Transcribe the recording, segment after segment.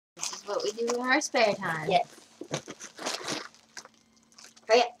what we do in our spare time. Yes.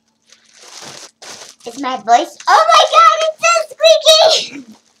 Hurry up. Is my voice? Oh my god, it's so squeaky!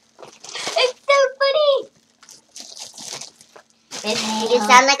 It's so funny. Inhale. You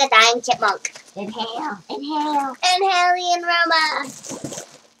sound like a dying chipmunk. Inhale. Inhale. Inhale and Roma.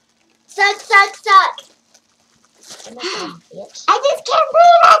 Suck, suck, suck. I just can't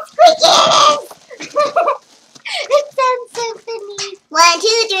believe how squeaky it is. It sounds so funny. 1, 2,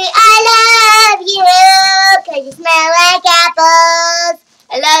 3, I love you, 'cause you smell like apples.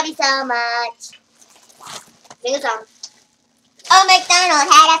 I love you so much. Sing a song. Oh, McDonald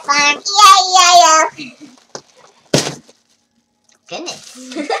had a farm. E-I-E-I-O. Goodness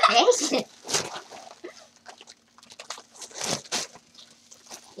gracious.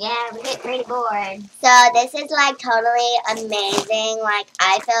 Yeah, we get pretty bored. So this is like totally amazing. Like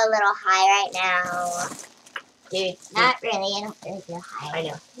I feel a little high right now. Dude, Not really. I don't really feel high. I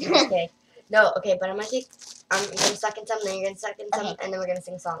know. Okay. No, okay, but I'm gonna suck in some, then you're gonna suck in some, Okay. and then we're gonna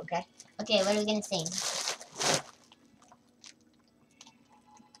sing a song, okay? Okay, what are we gonna sing?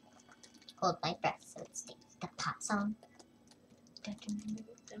 Hold my breath so it stays. The pop song.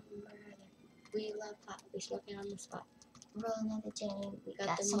 We love pop. We smoke it on the spot. Roll another J. We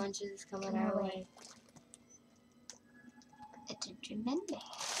Got the some. munches coming our way. I don't remember.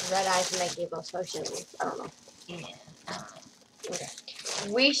 Red eyes make you both socially. I don't know. Yeah. Okay.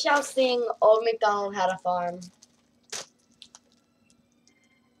 We shall sing Old MacDonald Had a Farm.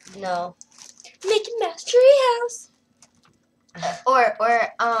 No. Mickey Mouse Treehouse. Or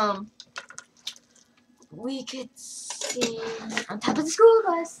we could sing On Top of the School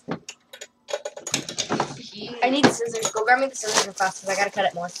Bus. I need scissors. Go grab me the scissors real fast because I gotta cut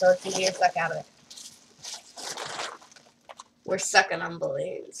it more so it's easier to suck out of it. We're sucking on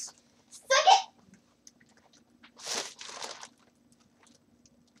balloons. Suck it.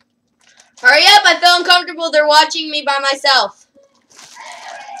 Hurry up! I feel uncomfortable. They're watching me by myself.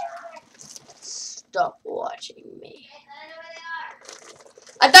 Stop watching me.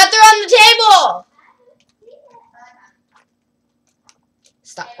 I thought they're on the table!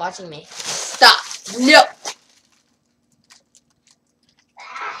 Stop watching me. Stop. No!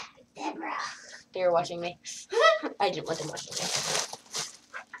 Deborah. They were watching me. I didn't want them watching me.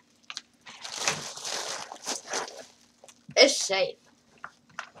 It's safe.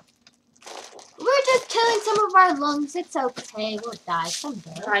 We're just killing some of our lungs. It's okay. We'll die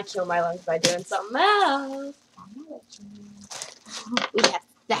someday. I kill my lungs by doing something else. We have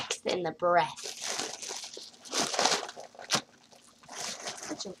sex in the breath.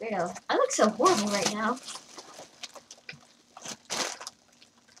 Such a weirdo. I look so horrible right now.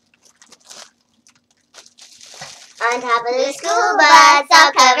 On top of the school bus,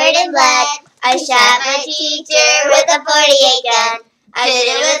 all covered in blood, I shot my teacher with a .48 gun. I did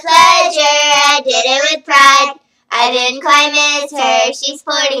it with pleasure, I did it with pride. I didn't quite miss her, she's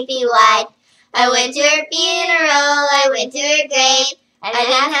 40 feet wide. I went to her funeral, I went to her grave. I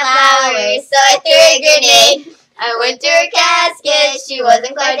didn't have flowers, so I threw a grenade. I went to her casket, she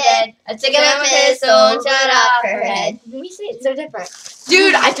wasn't quite dead. I took out my pistol and shot off her head. We say it's so different.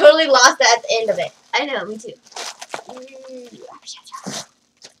 Dude, I totally lost it at the end of it. I know, me too.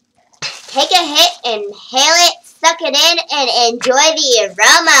 Take a hit, inhale it, suck it in, and enjoy the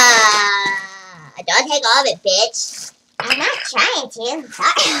aroma. Don't take all of it, bitch. I'm not trying to. Oh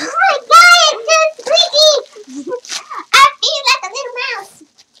my god, it's so squeaky. I feel like a little mouse.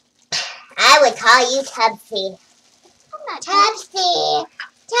 I would call you Tubsy. I'm not Tubsy.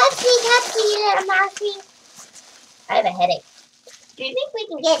 Tubsy, you little mousey. I have a headache. Do you think we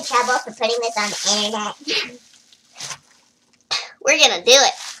can get in trouble for putting this on the internet? We're gonna do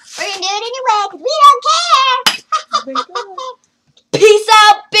it. We're gonna do it anyway, because we don't care. Peace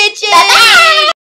out, bitch!